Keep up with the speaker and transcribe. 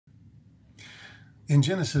In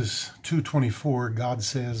Genesis 2:24, God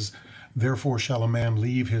says, "Therefore shall a man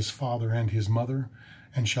leave his father and his mother,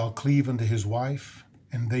 and shall cleave unto his wife,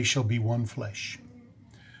 and they shall be one flesh."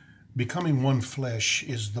 Becoming one flesh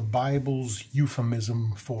is the Bible's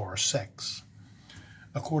euphemism for sex.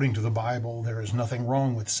 According to the Bible, there is nothing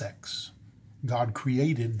wrong with sex. God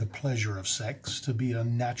created the pleasure of sex to be a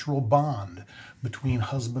natural bond between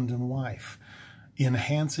husband and wife,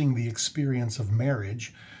 enhancing the experience of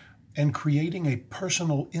marriage and creating a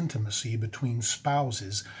personal intimacy between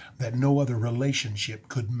spouses that no other relationship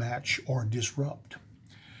could match or disrupt.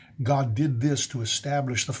 God did this to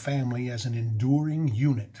establish the family as an enduring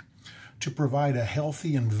unit, to provide a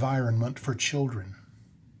healthy environment for children.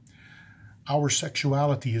 Our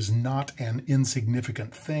sexuality is not an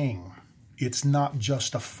insignificant thing. It's not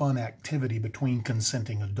just a fun activity between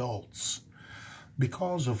consenting adults.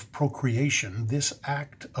 Because of procreation, this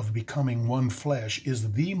act of becoming one flesh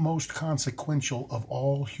is the most consequential of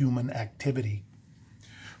all human activity.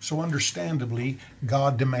 So understandably,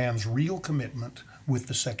 God demands real commitment with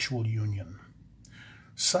the sexual union.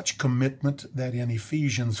 Such commitment that in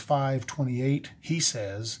Ephesians 5:28, he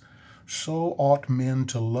says, "So ought men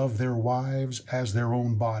to love their wives as their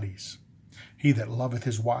own bodies. He that loveth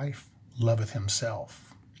his wife loveth himself."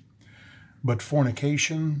 But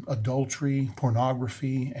fornication, adultery,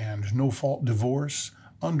 pornography, and no-fault divorce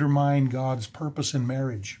undermine God's purpose in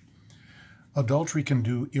marriage. Adultery can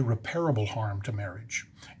do irreparable harm to marriage,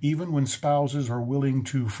 even when spouses are willing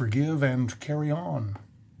to forgive and carry on.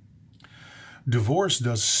 Divorce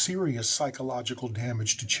does serious psychological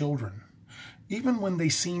damage to children, even when they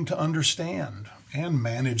seem to understand and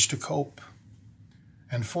manage to cope.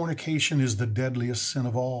 And fornication is the deadliest sin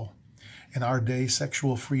of all. In our day,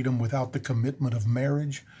 sexual freedom without the commitment of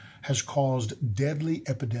marriage has caused deadly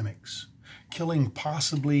epidemics, killing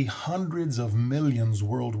possibly hundreds of millions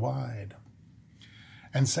worldwide.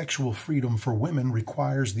 And sexual freedom for women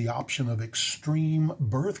requires the option of extreme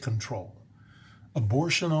birth control,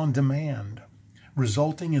 abortion on demand,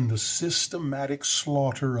 resulting in the systematic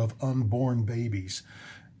slaughter of unborn babies,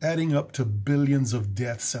 adding up to billions of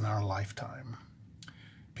deaths in our lifetime.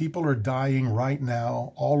 People are dying right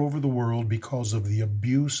now all over the world because of the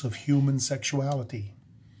abuse of human sexuality.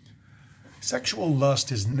 Sexual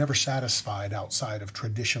lust is never satisfied outside of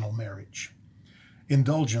traditional marriage.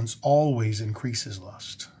 Indulgence always increases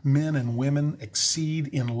lust. Men and women exceed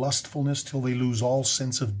in lustfulness till they lose all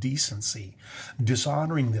sense of decency,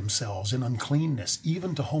 dishonoring themselves in uncleanness,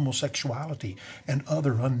 even to homosexuality and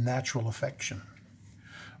other unnatural affection.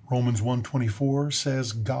 Romans 1:24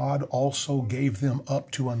 says, "God also gave them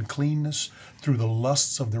up to uncleanness through the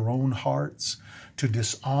lusts of their own hearts, to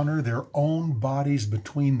dishonor their own bodies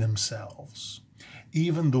between themselves."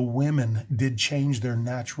 Even the women did change their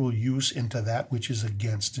natural use into that which is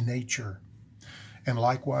against nature. And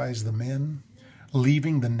likewise the men,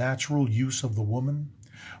 leaving the natural use of the woman,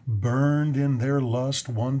 burned in their lust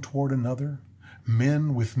one toward another,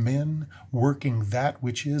 men with men, working that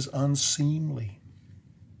which is unseemly.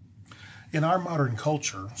 In our modern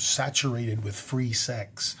culture, saturated with free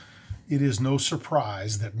sex, it is no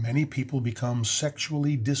surprise that many people become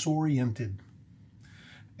sexually disoriented.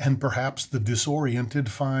 And perhaps the disoriented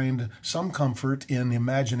find some comfort in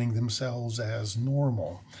imagining themselves as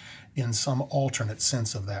normal, in some alternate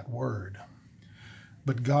sense of that word.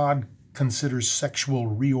 But God considers sexual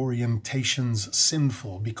reorientations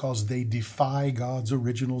sinful because they defy God's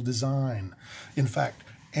original design. In fact,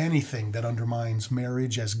 anything that undermines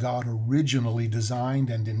marriage as God originally designed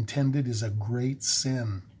and intended is a great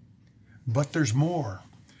sin. But there's more.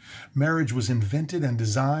 Marriage was invented and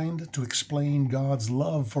designed to explain God's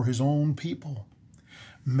love for his own people.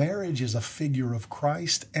 Marriage is a figure of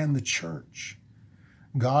Christ and the church.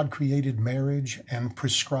 God created marriage and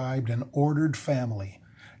prescribed an ordered family,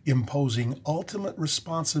 imposing ultimate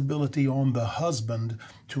responsibility on the husband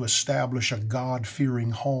to establish a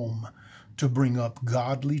God-fearing home, to bring up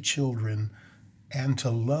godly children, and to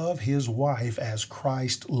love his wife as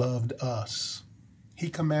Christ loved us. He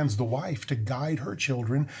commands the wife to guide her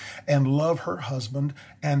children and love her husband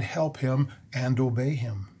and help him and obey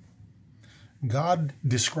him. God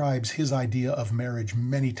describes his idea of marriage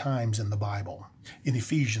many times in the Bible. In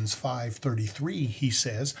Ephesians 5:33, he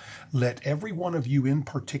says, "Let every one of you in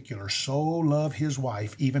particular so love his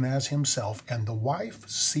wife even as himself, and the wife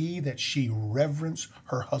see that she reverence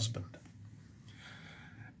her husband."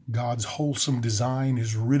 God's wholesome design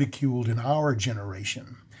is ridiculed in our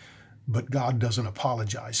generation, but God doesn't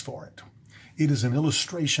apologize for it. It is an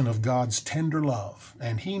illustration of God's tender love,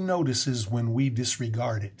 and he notices when we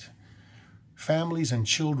disregard it. Families and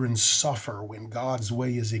children suffer when God's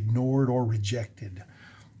way is ignored or rejected.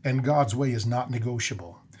 And God's way is not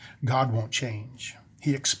negotiable. God won't change.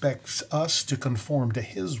 He expects us to conform to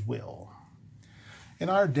His will. In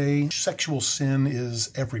our day, sexual sin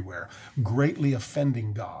is everywhere, greatly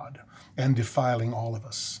offending God and defiling all of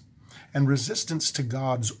us. And resistance to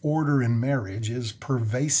God's order in marriage is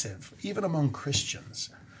pervasive, even among Christians.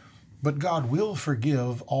 But God will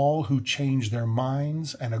forgive all who change their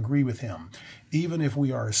minds and agree with Him, even if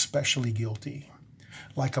we are especially guilty.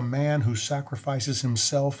 Like a man who sacrifices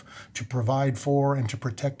himself to provide for and to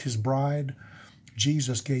protect his bride,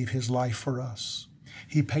 Jesus gave His life for us.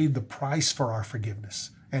 He paid the price for our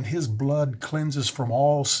forgiveness, and His blood cleanses from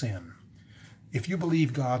all sin. If you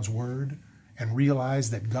believe God's word and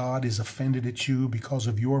realize that God is offended at you because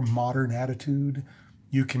of your modern attitude,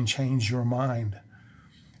 you can change your mind.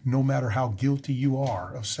 No matter how guilty you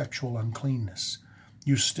are of sexual uncleanness,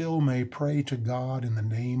 you still may pray to God in the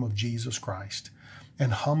name of Jesus Christ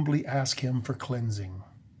and humbly ask Him for cleansing.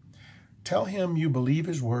 Tell Him you believe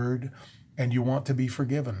His word and you want to be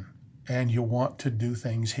forgiven and you want to do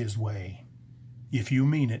things His way. If you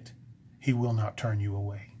mean it, He will not turn you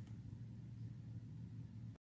away.